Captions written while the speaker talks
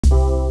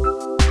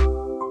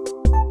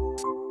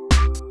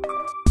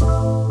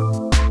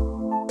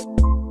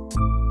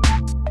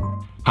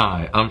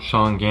Hi, I'm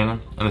Sean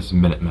Gannon, and this is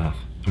Minute Math,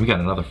 and we got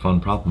another fun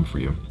problem for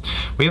you.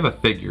 We have a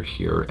figure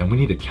here, and we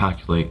need to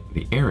calculate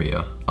the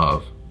area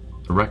of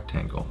the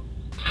rectangle.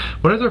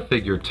 What does our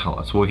figure tell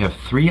us? Well, we have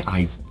three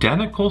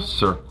identical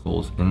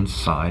circles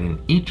inside,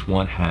 and each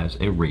one has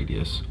a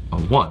radius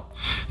of 1.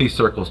 These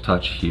circles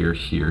touch here,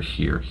 here,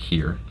 here,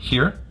 here,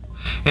 here,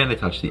 and they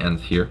touch the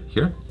ends here,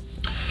 here,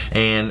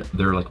 and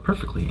they're like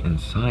perfectly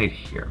inside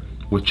here.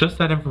 With just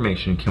that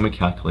information, can we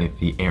calculate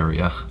the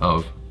area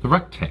of the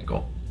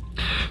rectangle?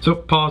 So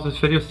pause this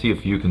video, see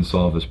if you can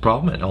solve this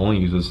problem. It only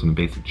uses some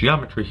basic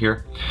geometry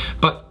here,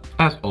 but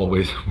as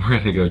always, we're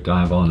gonna go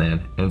dive on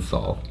in and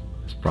solve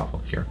this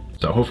problem here.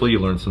 So hopefully you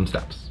learned some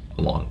steps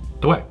along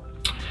the way.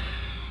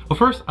 Well,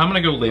 first I'm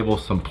gonna go label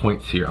some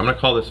points here. I'm gonna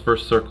call this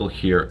first circle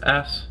here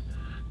S,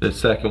 the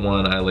second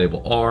one I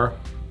label R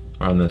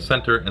around the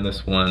center, and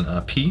this one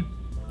P.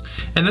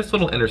 And this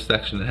little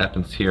intersection that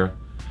happens here,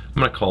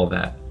 I'm gonna call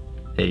that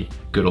a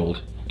good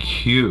old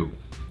Q.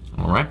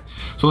 All right,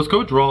 so let's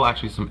go draw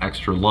actually some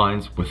extra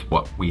lines with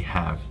what we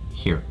have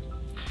here.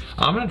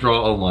 I'm gonna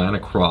draw a line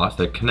across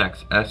that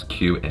connects S,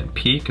 Q, and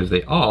P because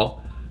they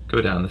all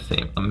go down the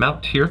same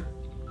amount here.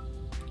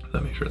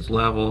 Let me make sure it's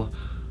level.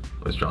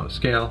 Always draw on the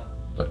scale,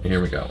 but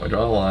here we go. I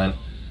draw a line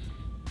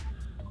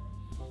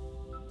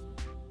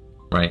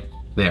right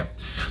there.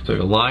 So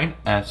a line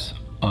S,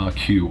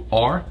 Q,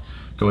 R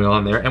going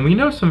on there, and we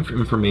know some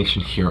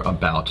information here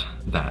about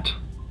that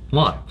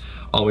line.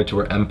 All the way to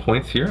our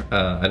endpoints here.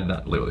 I did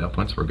not label the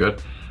endpoints, we're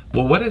good.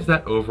 Well, what is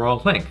that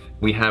overall length?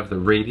 We have the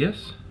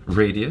radius,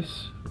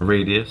 radius,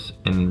 radius,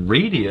 and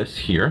radius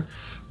here.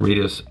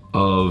 Radius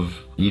of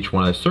each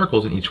one of the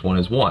circles, and each one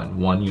is 1.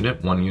 1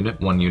 unit, 1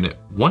 unit, 1 unit,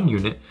 1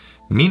 unit,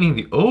 meaning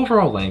the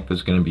overall length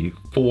is gonna be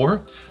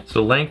 4.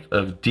 So the length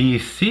of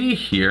DC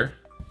here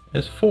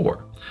is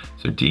 4.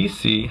 So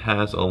DC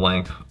has a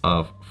length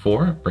of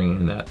 4,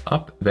 bringing that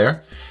up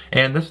there.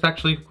 And this is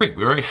actually great.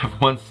 We already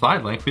have one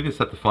side length. We just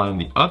have to find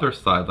the other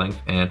side length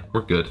and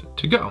we're good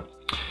to go.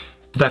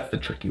 That's the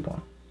tricky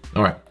one.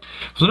 All right,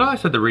 so now I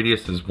said the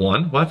radius is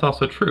 1. Well, that's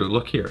also true.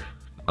 Look here,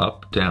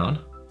 up, down,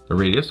 the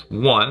radius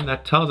 1.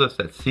 That tells us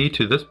that C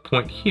to this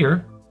point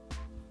here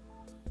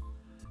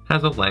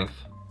has a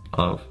length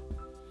of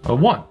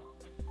 1.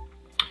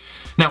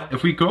 Now,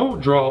 if we go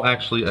draw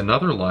actually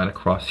another line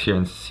across here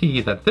and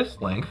see that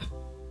this length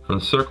from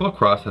the circle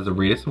across has a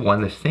radius of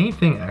 1, the same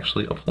thing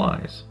actually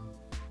applies.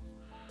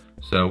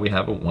 So we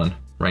have a 1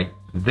 right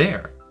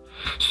there.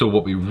 So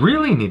what we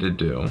really need to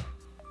do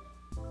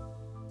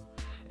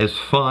is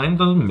find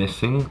the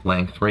missing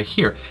length right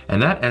here.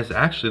 And that is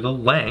actually the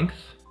length,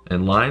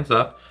 and lines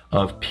up,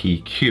 of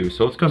PQ.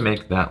 So let's go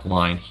make that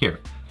line here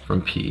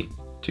from P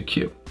to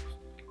Q.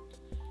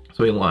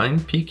 So we line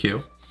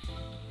PQ.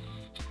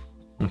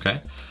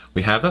 Okay,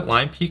 we have that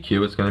line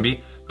PQ. It's going to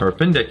be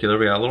perpendicular.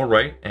 We got a little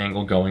right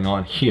angle going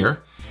on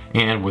here.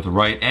 And with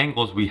right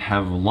angles, we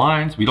have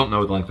lines. We don't know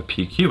what the length of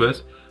PQ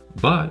is,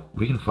 but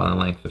we can find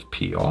the length of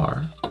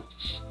PR.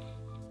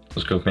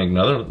 Let's go make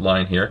another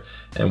line here.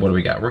 And what do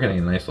we got? We're getting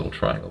a nice little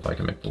triangle if I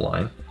can make the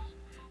line.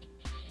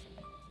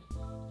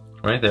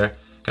 Right there.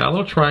 Got a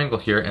little triangle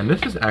here, and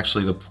this is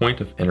actually the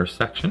point of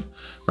intersection,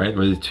 right?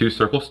 Where the two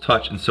circles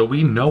touch. And so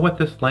we know what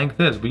this length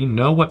is. We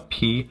know what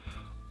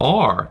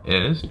PR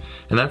is,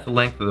 and that's the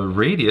length of the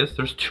radius.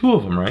 There's 2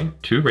 of them, right?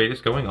 2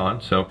 radius going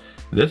on. So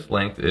this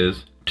length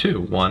is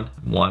 2.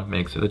 1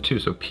 makes it a 2.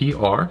 So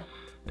PR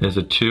is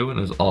a 2 and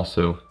is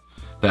also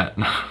that,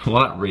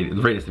 well, not radius,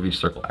 the radius of each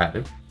circle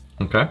added,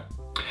 okay?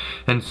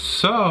 And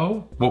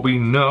so what we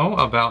know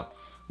about,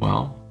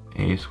 well,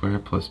 a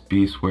squared plus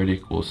b squared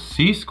equals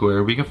c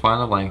squared, we can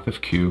find the length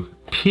of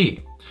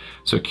QP.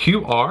 So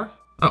QR,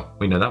 oh,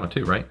 we know that one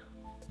too, right?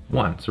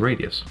 1, it's a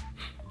radius.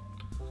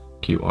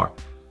 QR.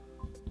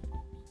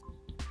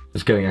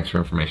 Just getting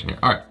extra information here.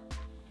 All right,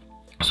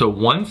 so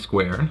 1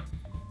 squared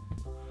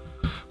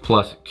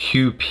plus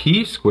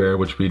QP squared,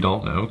 which we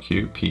don't know,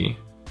 QP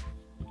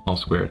all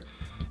squared,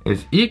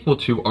 is equal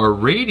to our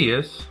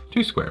radius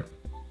 2 squared.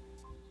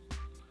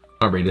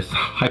 Our radius,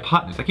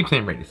 hypotenuse, I keep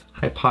saying radius,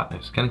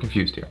 hypotenuse, kind of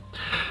confused here.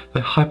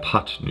 The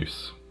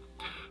hypotenuse.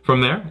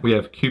 From there, we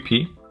have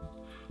QP,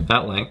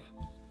 that length,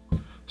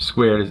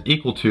 squared is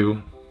equal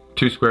to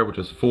 2 squared, which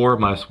is 4,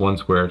 minus 1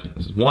 squared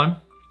is 1.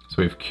 So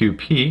we have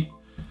QP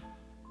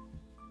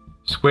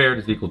squared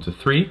is equal to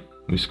 3.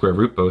 We square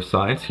root both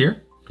sides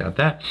here, got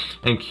that.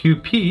 And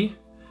QP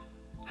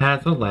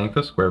has a length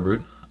of square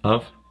root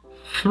of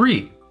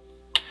 3.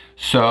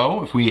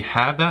 So if we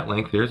have that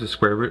length, there's the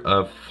square root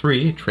of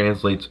 3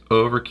 translates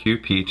over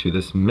QP to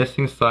this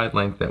missing side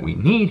length that we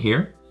need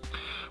here.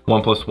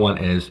 1 plus 1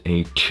 is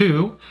a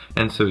 2,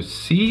 and so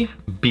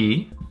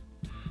CB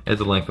is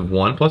the length of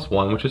 1 plus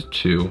 1, which is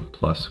 2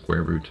 plus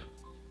square root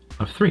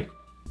of 3.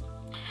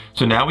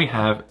 So now we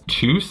have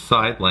 2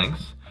 side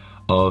lengths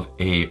of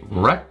a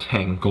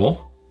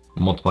rectangle,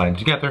 multiply them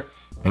together,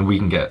 and we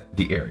can get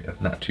the area.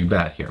 Not too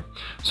bad here.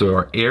 So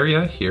our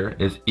area here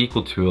is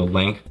equal to a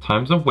length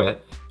times a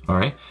width. All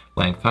right,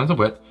 length times the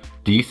width,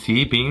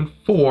 DC being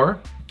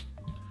 4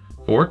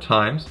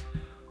 times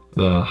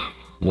the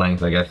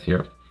length, I guess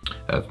here,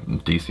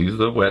 DC is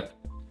the width.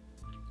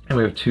 And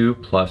we have 2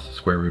 plus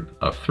square root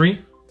of 3,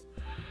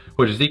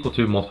 which is equal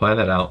to, multiply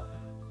that out,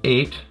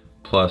 8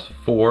 plus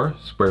 4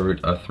 square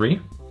root of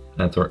 3.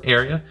 That's our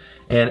area.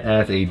 And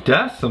as a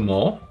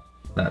decimal,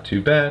 not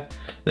too bad,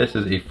 this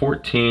is a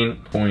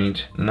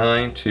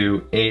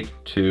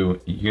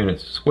 14.9282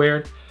 units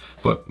squared,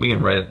 but we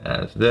can write it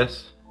as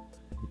this,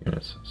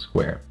 units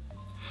squared.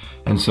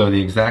 And so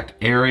the exact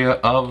area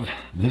of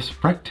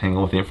this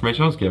rectangle with the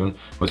information I was given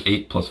was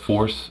 8 plus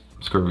 4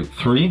 square root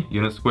 3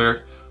 units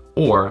squared,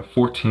 or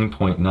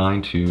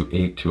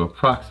 14.9282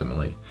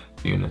 approximately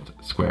units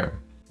squared.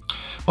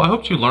 Well, I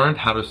hope you learned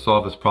how to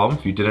solve this problem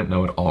if you didn't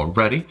know it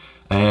already,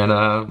 and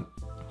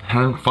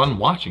had fun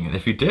watching it.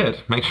 If you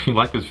did, make sure you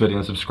like this video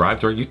and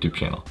subscribe to our YouTube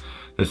channel.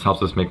 This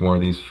helps us make more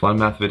of these fun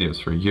math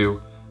videos for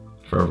you,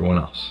 for everyone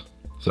else.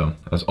 So,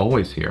 as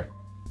always here,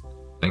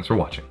 thanks for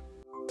watching.